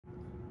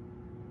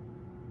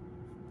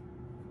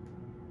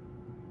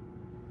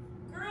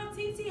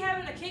TT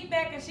having a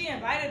kickback and she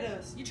invited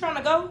us. You trying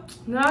to go?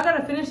 No, I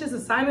gotta finish this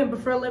assignment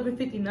before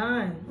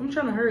 11:59. I'm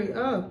trying to hurry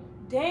up.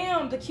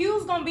 Damn, the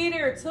Q's gonna be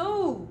there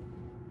too.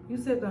 You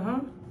said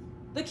the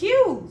The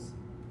Q's.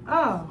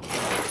 Oh.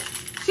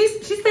 She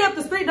stay up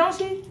the street, don't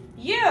she?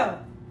 Yeah.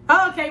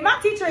 Oh, okay, my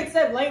teacher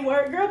accept late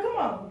work. Girl, come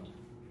on.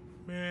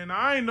 Man,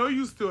 I ain't know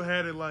you still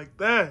had it like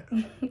that.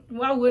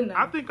 Why wouldn't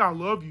I? I think I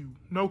love you.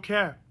 No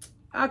cap.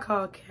 I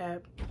call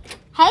Cap.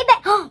 Hey,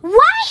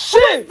 what?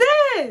 Shit! Who's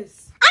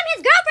this? I'm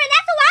his girlfriend.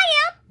 That's who I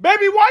am.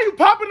 Baby, why you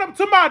popping up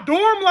to my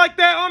dorm like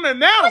that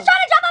unannounced? I was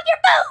trying to drop off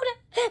your food,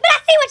 but I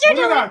see what you're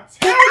doing. What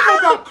did I tell you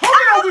about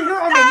coming over here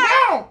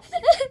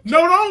unannounced?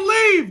 No, don't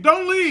leave.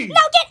 Don't leave.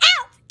 No, get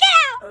out. Get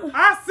out. I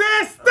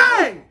said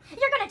stay.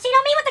 You're going to cheat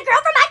on me with the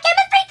girl from my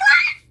chemistry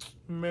class?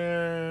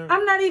 Man.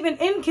 I'm not even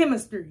in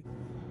chemistry.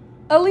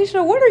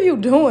 Alicia, what are you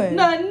doing?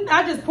 Nothing.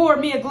 I just poured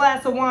me a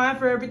glass of wine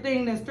for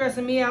everything that's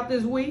stressing me out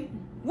this week.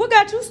 What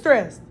got you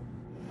stressed?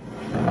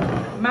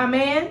 My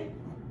man,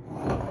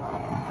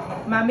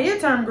 my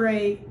midterm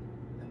grade,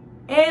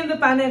 and the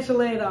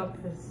financial aid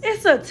office.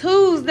 It's a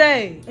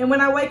Tuesday. And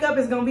when I wake up,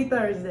 it's gonna be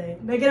Thursday.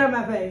 Now get out of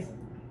my face.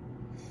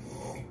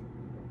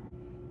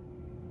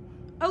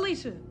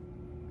 Alicia,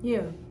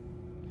 Yeah.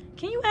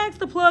 can you ask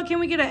the plug, can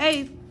we get an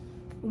 8th?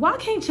 Why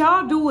can't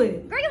y'all do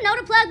it? Girl, you know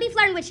the plug be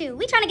flirting with you.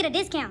 We trying to get a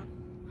discount.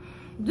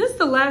 This is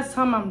the last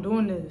time I'm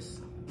doing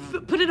this.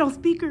 Put it on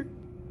speaker.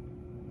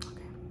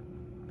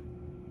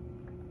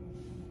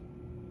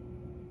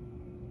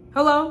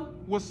 Hello?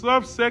 What's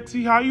up,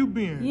 sexy? How you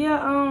been? Yeah,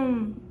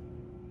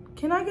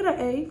 can I get an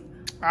 8th?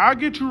 I'll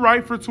get you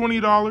right for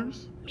 $20.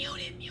 Mute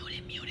it, mute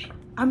it, mute it.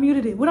 I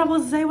muted it. What I'm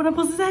supposed to say? What I'm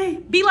supposed to say?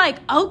 Be like,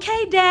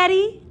 okay,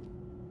 daddy.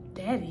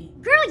 Daddy.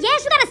 Girl,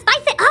 yes, you got to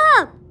spice it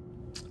up.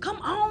 Come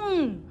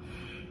on.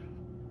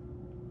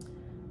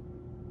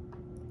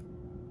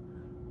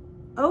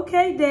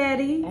 Okay,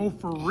 daddy. Oh,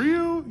 for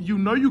real? You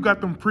know you got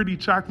them pretty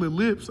chocolate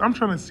lips. I'm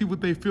trying to see what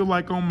they feel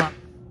like on my...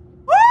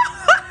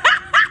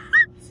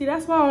 See,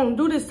 that's why I don't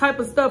do this type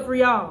of stuff for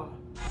y'all.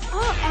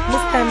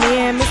 Mr.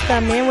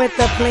 Man with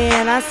the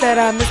plan. I said,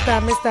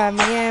 Mr.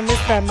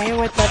 Man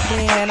with the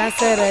plan. I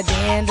said,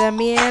 the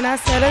man. I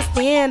said,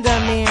 stand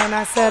man.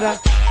 I said,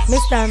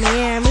 Mr.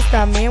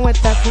 Man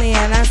with the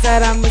plan. I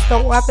said,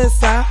 Mr.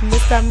 Officer,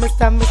 Mr.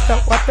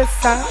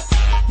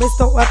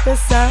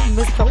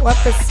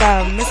 Officer,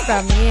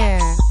 Mr.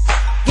 Man.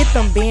 Get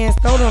them bands,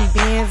 throw them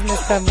bands,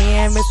 Mr.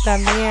 Man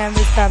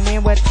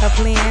with the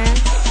plan.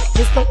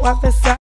 Mr. Officer.